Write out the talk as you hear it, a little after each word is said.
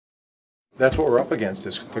That's what we're up against,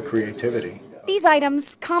 is the creativity. These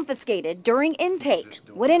items confiscated during intake.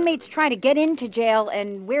 What inmates try to get into jail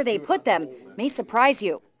and where they put them may surprise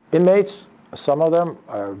you. Inmates, some of them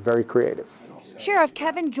are very creative. Sheriff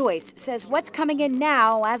Kevin Joyce says what's coming in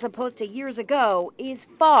now, as opposed to years ago, is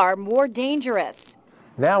far more dangerous.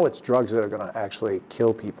 Now it's drugs that are going to actually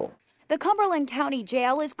kill people. The Cumberland County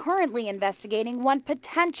Jail is currently investigating one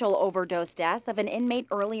potential overdose death of an inmate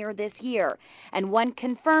earlier this year and one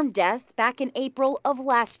confirmed death back in April of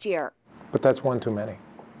last year. But that's one too many,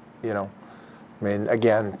 you know. I mean,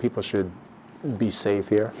 again, people should be safe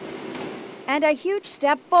here. And a huge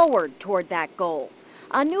step forward toward that goal.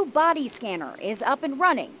 A new body scanner is up and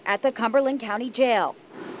running at the Cumberland County Jail.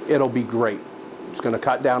 It'll be great. It's going to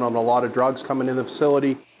cut down on a lot of drugs coming into the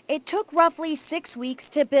facility. It took roughly 6 weeks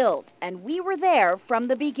to build, and we were there from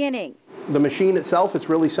the beginning. The machine itself, it's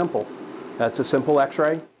really simple. That's a simple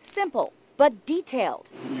x-ray. Simple, but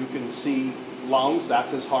detailed. You can see lungs,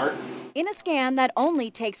 that's his heart. In a scan that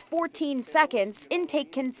only takes 14 seconds,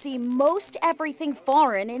 intake can see most everything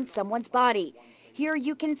foreign in someone's body. Here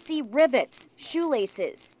you can see rivets,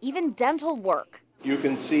 shoelaces, even dental work. You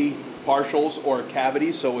can see partials or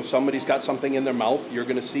cavities, so if somebody's got something in their mouth, you're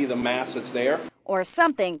going to see the mass that's there. Or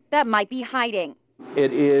something that might be hiding.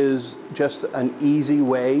 It is just an easy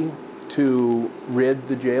way to rid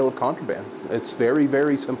the jail of contraband. It's very,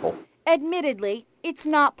 very simple. Admittedly, it's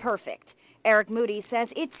not perfect. Eric Moody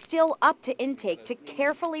says it's still up to intake to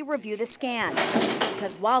carefully review the scan,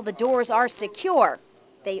 because while the doors are secure,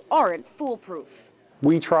 they aren't foolproof.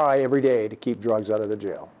 We try every day to keep drugs out of the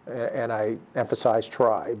jail, and I emphasize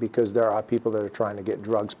try because there are people that are trying to get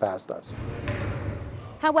drugs past us.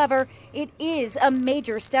 However, it is a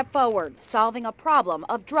major step forward, solving a problem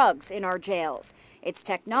of drugs in our jails. It's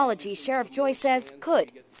technology Sheriff Joyce says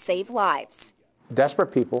could save lives.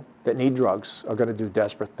 Desperate people that need drugs are going to do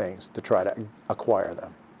desperate things to try to acquire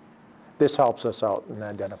them. This helps us out in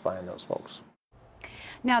identifying those folks.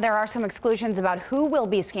 Now, there are some exclusions about who will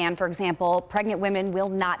be scanned. For example, pregnant women will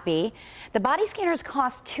not be. The body scanners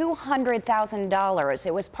cost $200,000.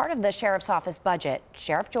 It was part of the sheriff's office budget.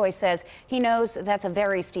 Sheriff Joyce says he knows that's a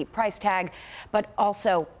very steep price tag, but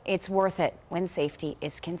also it's worth it when safety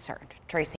is concerned. Tracy.